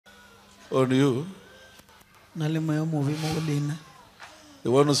on you.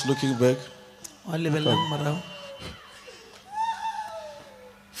 The one who's looking back.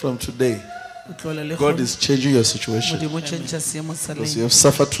 From today, God is changing your situation because you have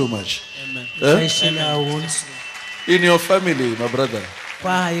suffered too much. In your family, my brother.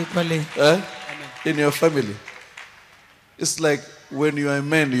 In your family. It's like when you are a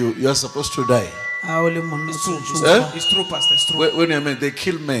man, you are supposed to die. It's true. It's true, Pastor. It's true. When you are men, they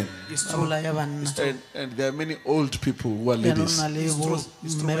kill men. It's true. And there are many old people who are ladies. It's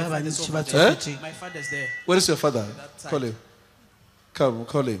true. My father's there. Where is your father? Call him. Come,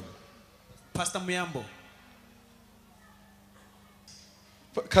 call him. Pastor Muyambo.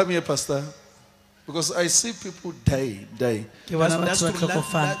 Come here, Pastor. Because I see people die. That's true. Last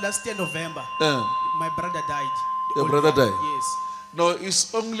year, November, my brother died. Your brother died? Yes. No,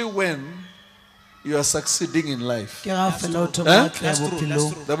 it's only when you are succeeding in life. That's true. That's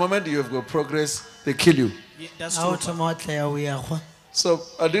true. The moment you have got progress, they kill you. Yeah, that's true. So,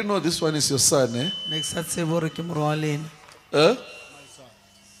 I didn't know this one is your son, eh? Huh?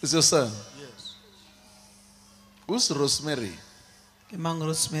 It's your son? Yes. Who's Rosemary?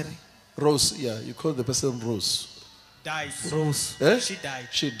 Rosemary. Rose, yeah. You call the person Rose. Died. Rose. Eh? She died.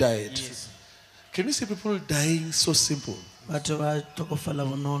 She died. Yes. Can you see people dying so simple?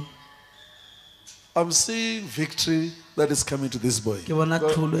 I'm seeing victory that is coming to this boy.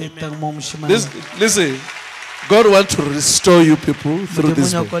 Listen, God wants to restore you people through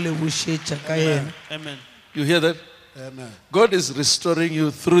this boy. Amen. You hear that? Amen. God is restoring you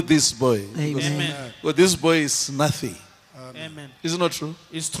through this boy. Amen. Well, this boy is nothing. Amen. Is it not true?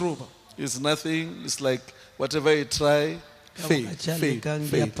 It's true. It's nothing. It's like whatever you try, fail.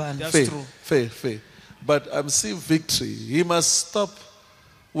 That's true. Fail. But I'm seeing victory. He must stop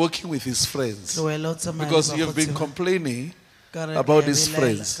working with his friends. Because you've been complaining about his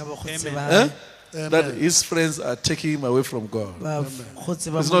friends. Amen. That his friends are taking him away from God. It's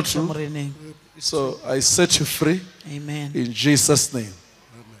not true. So I set you free. Amen. In Jesus' name.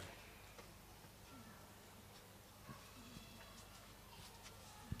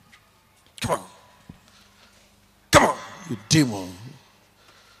 Come on, you demon.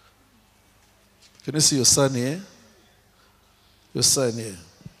 Can you see your son here? Your son here.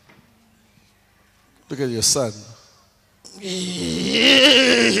 Look at your son.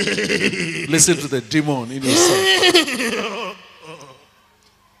 Listen to the demon in your son.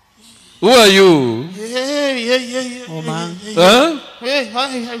 Who are you? Oh, man. Huh?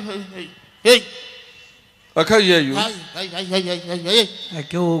 Hey. I can't hear you.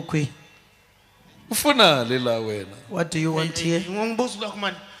 What do you want here?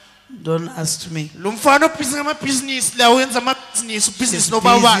 Don't ask me. Business.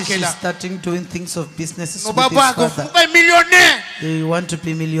 She's starting doing things of business with his father. They want to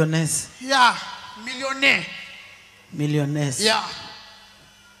be millionaires. Yeah, millionaires. Yeah.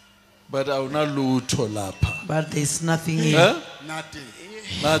 But I will not lose lapa. But there's nothing here. Huh?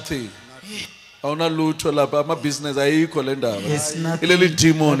 Nothing. I will not lose lapa. My business I equal and down. There's nothing.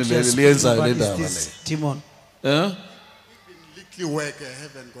 Demon. What is this demon? Huh? Little work, I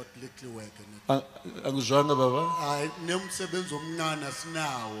haven't got little work.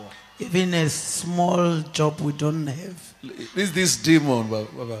 Even a small job we don't have. This demon,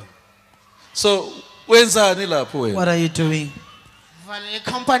 Baba. So when's Anila? What are you doing?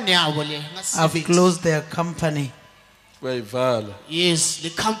 I've closed their company. Yes, the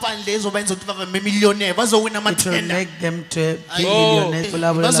company is going to have a millionaire. It will make them to be millionaires.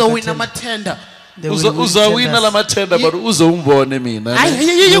 Win a tender. Uzawina la matenda but uzombone mina.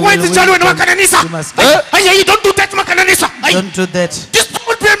 You going to tell you Makananisa? Don't do that, Makananisa. Don't do that. This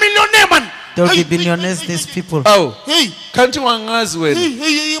will be a millionaire, man. They will be billionaires, these people. Oh, can't you angazi wena?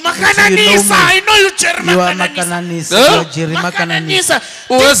 Makananisa, I know you, Jerry. You are Makananisa. You are Jerry Makananisa.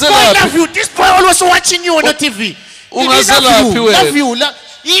 This boy love you. This boy always watching you on the TV. Love you.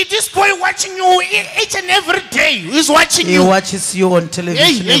 This boy watching you each and every day. He's watching you. He watches you on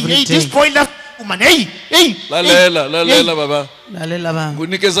television every day. This boy love you, man. Lalela baba. Lalela baba.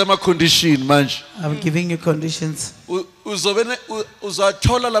 Unikeza ama condition manje. I'm giving you conditions.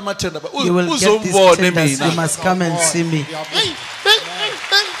 Uzathola la matenda but you will get these tenders. You must come and see me. I'm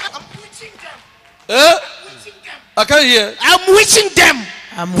witching them. I can't hear. I'm witching them.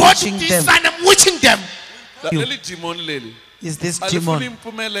 I'm witching them. I'm witching them. Is this demon?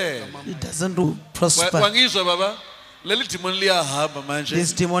 It doesn't prosper.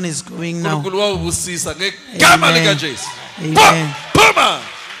 This demon is going now. Amen. Amen.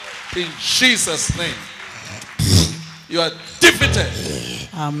 In Jesus' name. You are defeated.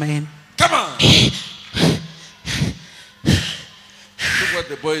 Amen. Come on. Look what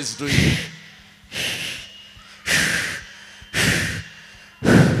the boy is doing.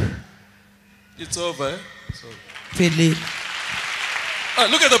 It's over. Eh? It's over. Philip.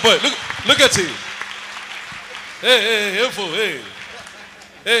 Look at the boy. Look at him. Hey, Info.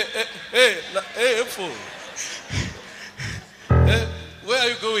 Hey, Info. Where are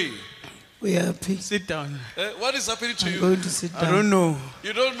you going? We are happy. Sit down. What is happening to you? I'm going to sit down. I don't know.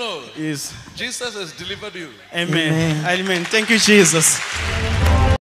 You don't know? Yes. Jesus has delivered you. Amen. Amen. Thank you, Jesus.